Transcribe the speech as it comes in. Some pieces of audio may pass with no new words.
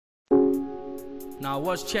Now I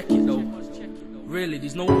was check it though. Really,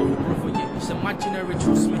 there's no other brother yet. It's imaginary,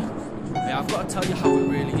 trust me. Hey, I've got to tell you how it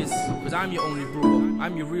really is. Because I'm your only brother.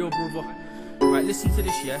 I'm your real brother. Right, listen to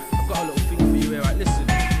this, yeah? I've got a little thing for you here, right, listen.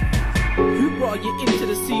 Who brought you into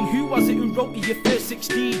the scene? Who was it who wrote you your first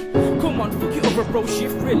 16? Come on, fuck it over, bro,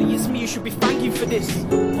 Shift. Really, it's me, you should be thanking for this.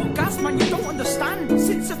 But gas, man, you don't understand.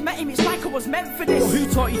 Since I've met him, it's like I was meant for this. Well,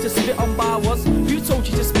 who taught you to spit on bar was? Who told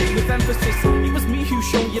you to spit with emphasis? It was me who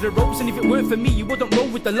showed you the ropes, and if it weren't for me, you wouldn't roll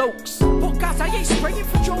with the lokes. But gas, I ain't spraying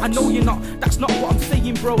for jokes. I know you're not, that's not what I'm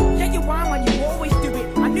saying, bro. Yeah, you are, man, you always do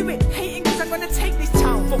it. I knew it, hating cause I'm gonna take this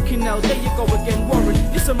town. Fucking hell, there you go again, Warren.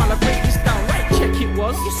 Listen, man, I break this down. Right, check it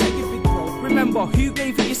was. You said you big bro. Remember, who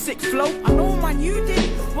gave you your sick flow? I know, man, you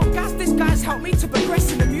did. But gas, this guy's helped me to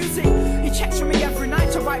progress in the music. He checks for me every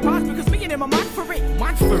night to write bars because me and him are mad for it.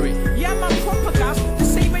 Mad for it? Yeah, man, proper gas. The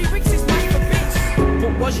same way Riggs is mad for bits.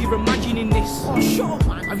 What was you imagining this? Oh, shut up,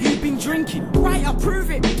 man. Have you been drinking? Right, I'll prove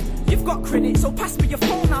it. You've got credit, so pass me your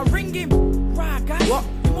phone, I'll ring him. Right, guys. What?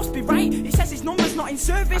 You must be right. It says his number's not in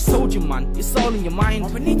service. I told you, man. It's all in your mind.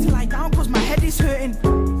 Oh, I need to lie down cause my head is hurting.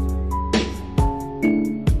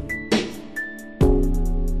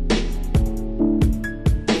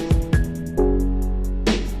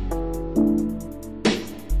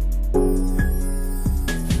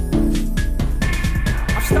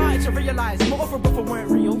 Started to realise my other brother weren't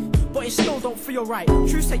real, but it still don't feel right.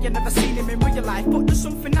 True say you never seen him in real life, but there's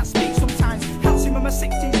something that speaks sometimes. Helps him with my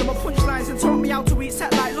 16s and my punchlines and taught me how to eat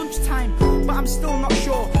set like lunchtime. But I'm still not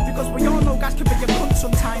sure, because we all know guys can be a cunt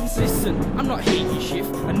sometimes. Listen, I'm not hating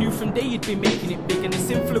Shift. I knew from day you'd be making it big, and this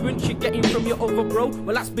influence you're getting from your other bro,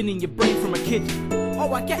 well that's been in your brain from a kid.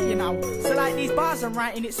 Oh, I get you now. So like these bars I'm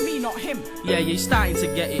writing, it's me, not him. Yeah, you're starting to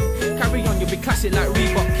get it. Carry on, you'll be classic like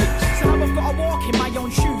Reebok kicks. So now I've got to walk in my own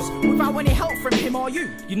shoes, without any help from him or you.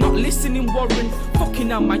 You're not listening, Warren. Fucking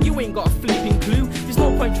hell, man, you ain't got a flipping clue. There's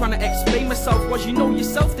no point trying to explain myself, was you know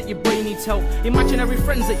yourself that your brain needs help. Imaginary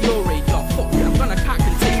friends at your age, oh fuck it, can't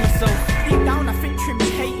contain myself. Deep down I think Trim's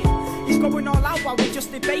hating. He's going all out while we're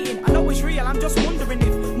just debating. I know it's real, I'm just wondering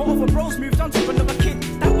if my other bros moved on to another kid.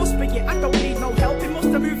 That must be it, I don't need no help. He must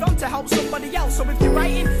have moved on to help somebody else. So if you're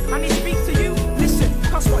writing and he speaks to you, listen,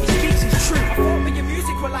 cause what he speaks is true. I thought me and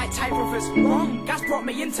music were like type brothers. Wrong, Gas brought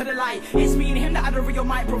me into the light. It's me and him that had a real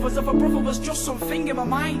mic brothers. If a brother was just something in my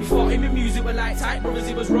mind. You thought him in music were like type brothers,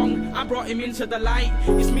 he was wrong. I brought him into the light.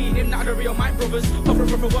 It's me and him that had a real mic brothers. Other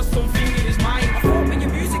brother was something in his mind. I thought me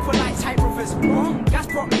and music were like type brothers. Wrong, Gas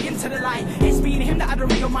brought me into the light. It's me and him that had a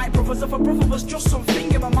real mic brothers. If a brother was just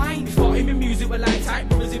something in my mind. You thought him in music were like type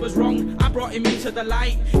brothers, he was wrong. I brought him into the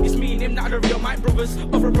light. It's me and him that had a real mic brothers.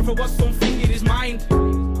 Other brother was something in his mind.